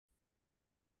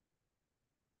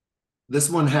This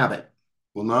one habit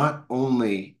will not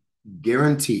only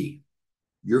guarantee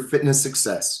your fitness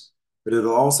success, but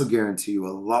it'll also guarantee you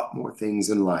a lot more things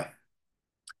in life.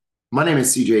 My name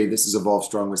is CJ. This is Evolve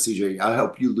Strong with CJ. I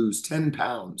help you lose 10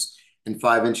 pounds in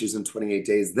 5 inches in 28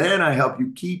 days. Then I help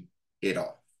you keep it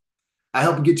off. I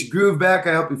help you get your groove back.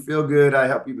 I help you feel good. I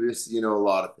help you just, a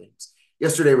lot of things.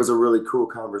 Yesterday was a really cool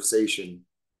conversation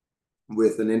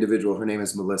with an individual. Her name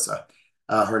is Melissa.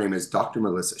 Her name is Dr.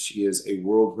 Melissa. She is a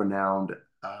world-renowned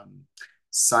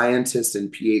scientist and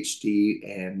PhD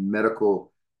and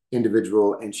medical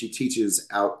individual, and she teaches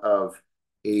out of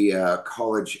a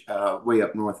college way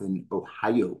up north in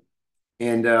Ohio.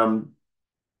 And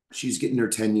she's getting her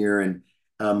tenure and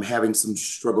having some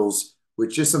struggles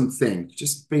with just some things,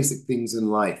 just basic things in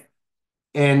life.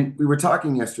 And we were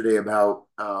talking yesterday about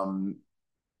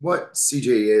what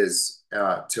CJ is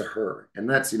to her, and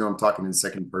that's I'm talking in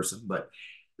second person, but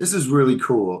this is really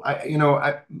cool.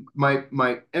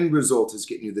 My end result is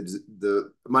getting you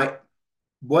the my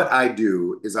what I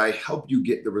do is I help you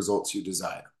get the results you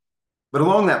desire. But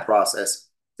along that process,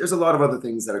 there's a lot of other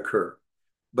things that occur.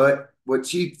 But what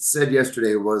she said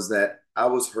yesterday was that I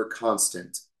was her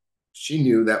constant. She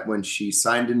knew that when she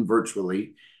signed in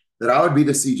virtually, that I would be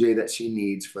the CJ that she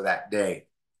needs for that day.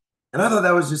 And I thought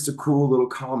that was just a cool little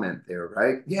comment there,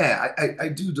 right? Yeah, I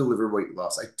do deliver weight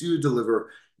loss. I do deliver,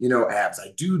 abs.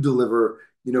 I do deliver,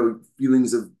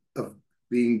 feelings of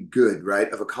being good,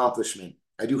 right? Of accomplishment.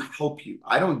 I do help you.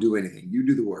 I don't do anything. You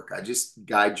do the work. I just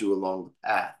guide you along the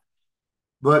path.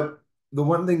 But the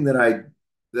one thing that I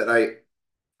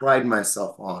pride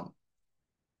myself on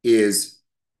is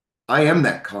I am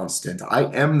that constant. I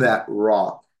am that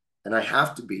rock, and I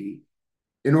have to be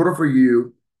in order for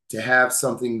you to have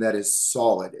something that is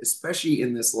solid, especially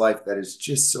in this life that is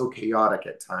just so chaotic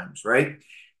at times, right?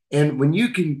 And when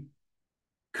you can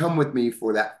come with me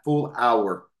for that full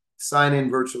hour, sign in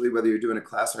virtually, whether you're doing a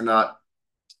class or not,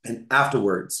 and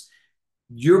afterwards,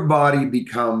 your body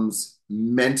becomes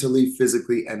mentally,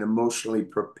 physically, and emotionally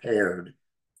prepared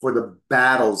for the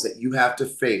battles that you have to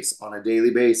face on a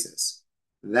daily basis.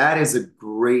 That is a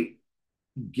great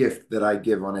gift that I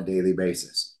give on a daily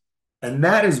basis. And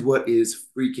that is what is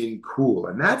freaking cool.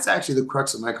 And that's actually the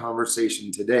crux of my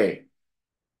conversation today.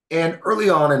 And early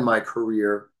on in my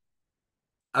career,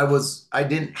 I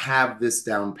didn't have this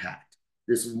down pat.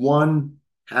 This one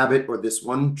habit or this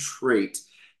one trait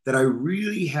that I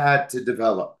really had to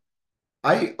develop.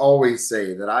 I always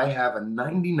say that I have a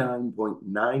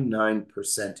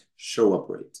 99.99% show up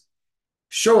rate.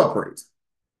 Show up rate.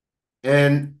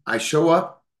 And I show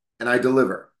up and I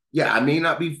deliver. Yeah, I may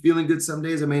not be feeling good some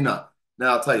days, I may not.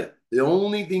 Now, I'll tell you, the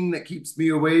only thing that keeps me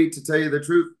away, to tell you the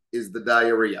truth, is the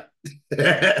diarrhea.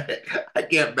 I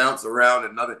can't bounce around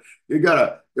and nothing.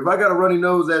 If I got a runny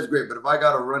nose, that's great. But if I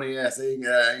got a runny ass, I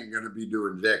ain't gonna be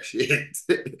doing jack shit.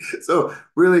 So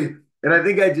really, and I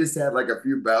think I just had like a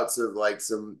few bouts of like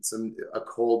some a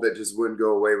cold that just wouldn't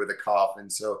go away with a cough.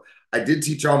 And so I did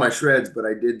teach all my shreds, but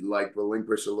I did like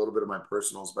relinquish a little bit of my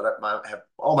personals. But I have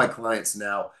all my clients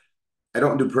now. I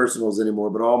don't do personals anymore,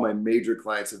 but all my major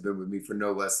clients have been with me for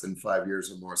no less than 5 years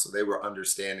or more. So they were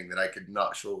understanding that I could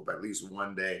not show up at least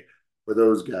one day for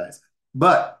those guys.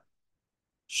 But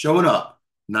showing up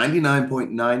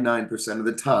 99.99% of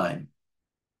the time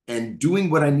and doing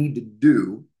what I need to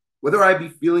do, whether I be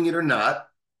feeling it or not,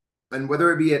 and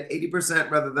whether it be at 80%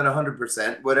 rather than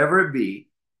 100%, whatever it be,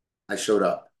 I showed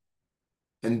up.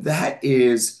 And that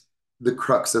is the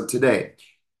crux of today.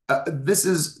 This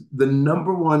is the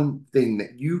number one thing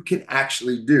that you can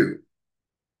actually do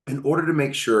in order to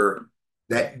make sure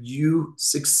that you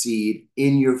succeed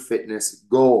in your fitness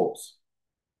goals.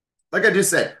 Like I just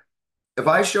said, if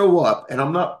I show up and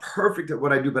I'm not perfect at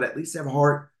what I do, but at least have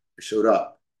heart, I showed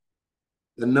up.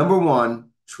 The number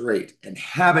one trait and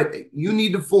habit that you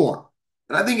need to form,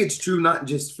 and I think it's true not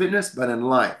just fitness, but in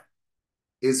life,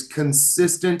 is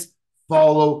consistent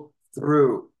follow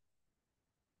through.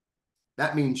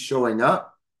 That means showing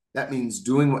up. That means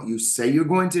doing what you say you're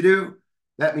going to do.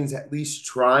 That means at least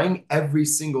trying every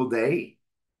single day.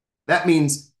 That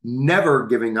means never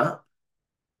giving up.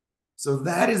 So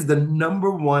that is the number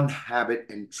one habit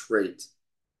and trait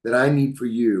that I need for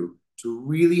you to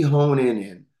really hone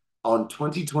in on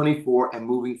 2024 and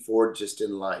moving forward just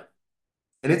in life.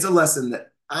 And it's a lesson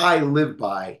that I live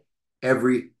by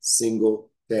every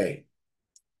single day.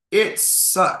 It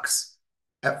sucks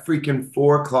at freaking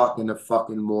 4 o'clock in the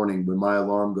fucking morning when my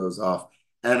alarm goes off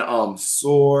and I'm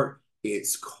sore.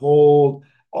 It's cold.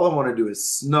 All I want to do is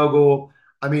snuggle.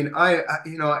 I mean, I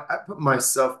put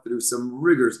myself through some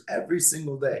rigors every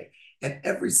single day. And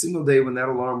every single day when that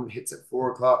alarm hits at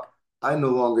 4 o'clock, I no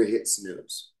longer hit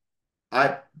snooze.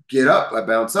 I get up, I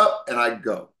bounce up, and I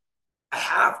go. I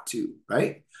have to,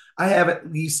 right? I have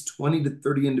at least 20 to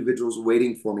 30 individuals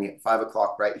waiting for me at 5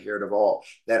 o'clock right here at Evolve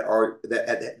that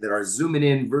are zooming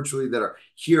in virtually, that are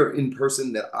here in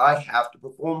person, that I have to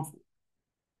perform for.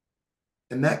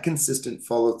 And that consistent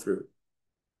follow through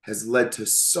has led to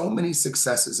so many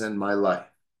successes in my life.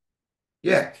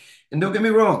 Yeah. And don't get me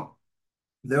wrong,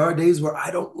 there are days where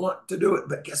I don't want to do it,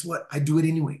 but guess what? I do it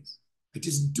anyways. I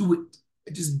just do it.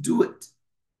 I just do it.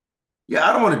 Yeah,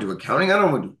 I don't want to do accounting. I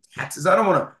don't want to do taxes. I don't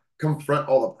want to confront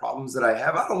all the problems that I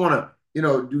have. I don't want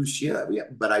to, do shit. Yeah,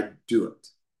 but I do it.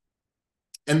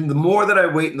 And the more that I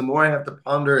wait and the more I have to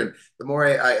ponder and the more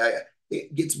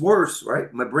it gets worse,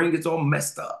 right? My brain gets all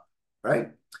messed up, right?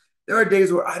 There are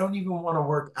days where I don't even want to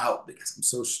work out because I'm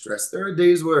so stressed. There are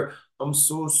days where I'm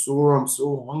so sore, I'm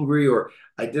so hungry, or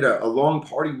I did a long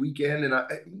party weekend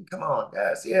and come on,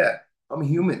 guys. Yeah, I'm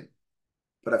human,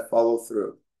 but I follow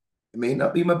through. It may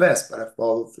not be my best, but I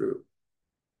follow through.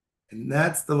 And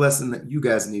that's the lesson that you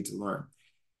guys need to learn.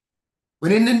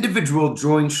 When an individual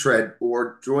joins Shred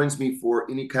or joins me for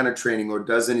any kind of training or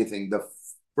does anything, the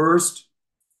first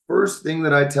thing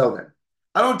that I tell them,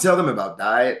 I don't tell them about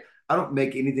diet. I don't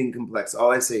make anything complex.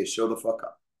 All I say is show the fuck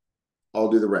up. I'll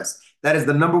do the rest. That is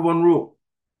the number one rule.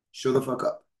 Show the fuck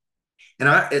up. And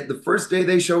the first day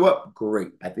they show up,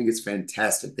 great. I think it's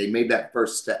fantastic. They made that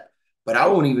first step. But I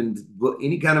won't even put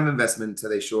any kind of investment until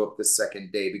they show up the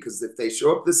second day. Because if they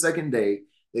show up the second day,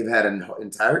 they've had an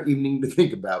entire evening to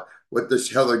think about what the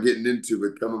hell they're getting into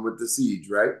with coming with the siege,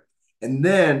 right? And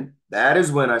then that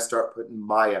is when I start putting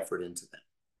my effort into them.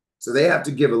 So they have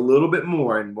to give a little bit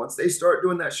more. And once they start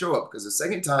doing that show up, because the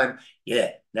second time, yeah,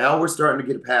 now we're starting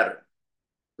to get a pattern.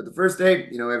 But the first day,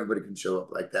 everybody can show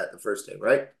up like that the first day,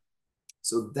 right?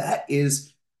 So that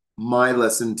is my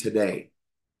lesson today.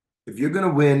 If you're going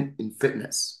to win in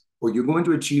fitness, or you're going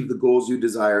to achieve the goals you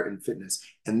desire in fitness,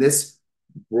 and this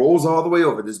rolls all the way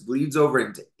over, this bleeds over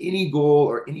into any goal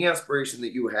or any aspiration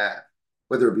that you have,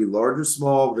 whether it be large or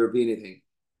small, whether it be anything,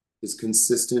 is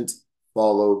consistent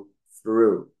follow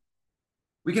through.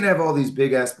 We can have all these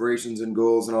big aspirations and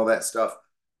goals and all that stuff,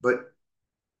 but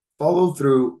follow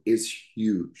through is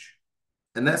huge.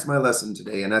 And that's my lesson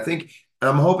today. And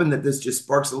I'm hoping that this just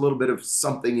sparks a little bit of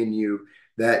something in you,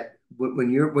 that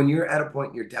when you're at a point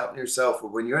and you're doubting yourself, or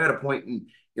when you're at a point and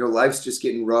life's just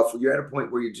getting rough, or you're at a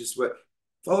point where you just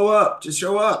follow up, just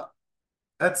show up.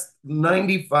 That's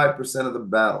 95% of the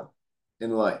battle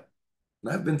in life.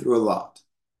 And I've been through a lot.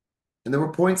 And there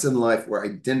were points in life where I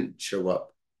didn't show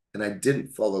up and I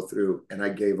didn't follow through and I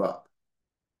gave up.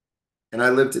 And I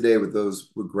live today with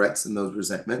those regrets and those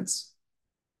resentments.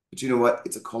 But you know what?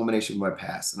 It's a culmination of my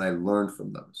past, and I learned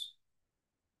from those.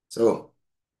 So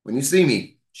when you see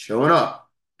me showing up,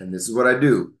 and this is what I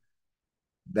do,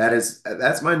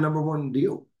 that's my number one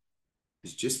deal.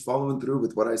 Is just following through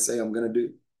with what I say I'm going to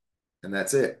do. And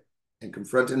that's it. And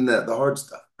confronting the hard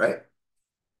stuff, right?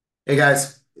 Hey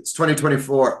guys, it's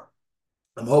 2024.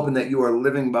 I'm hoping that you are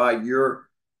living by your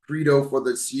credo for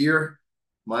this year.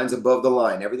 Mine's above the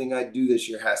line. Everything I do this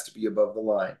year has to be above the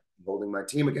line. I'm holding my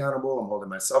team accountable. I'm holding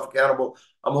myself accountable.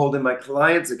 I'm holding my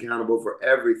clients accountable for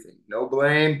everything. No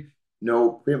blame,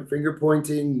 no finger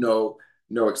pointing, no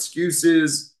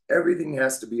excuses. Everything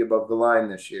has to be above the line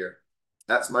this year.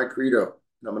 That's my credo.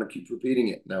 And I'm going to keep repeating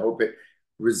it. And I hope it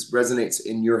resonates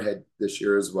in your head this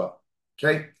year as well.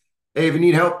 Okay? Hey, if you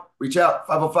need help, reach out.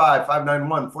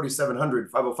 505-591-4700.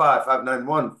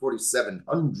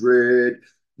 505-591-4700.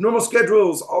 Normal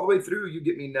schedules all the way through. You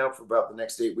get me now for about the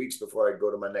next 8 weeks before I go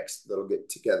to my next little get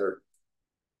together.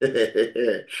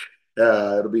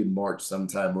 It'll be March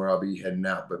sometime where I'll be heading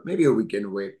out, but maybe a weekend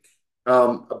away.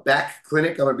 A back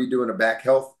clinic. I'm going to be doing a back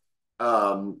health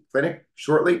clinic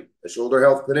shortly, a shoulder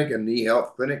health clinic, a knee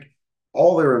health clinic.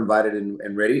 All are invited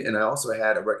and ready. And I also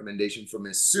had a recommendation from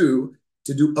Miss Sue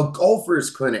to do a golfer's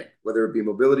clinic, whether it be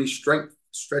mobility, strength,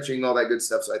 stretching, all that good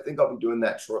stuff. So I think I'll be doing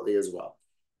that shortly as well.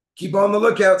 Keep on the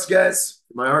lookouts, guys.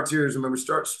 My heart's ears. Remember,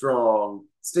 start strong,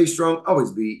 stay strong,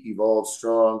 always be evolve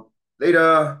strong.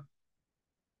 Later.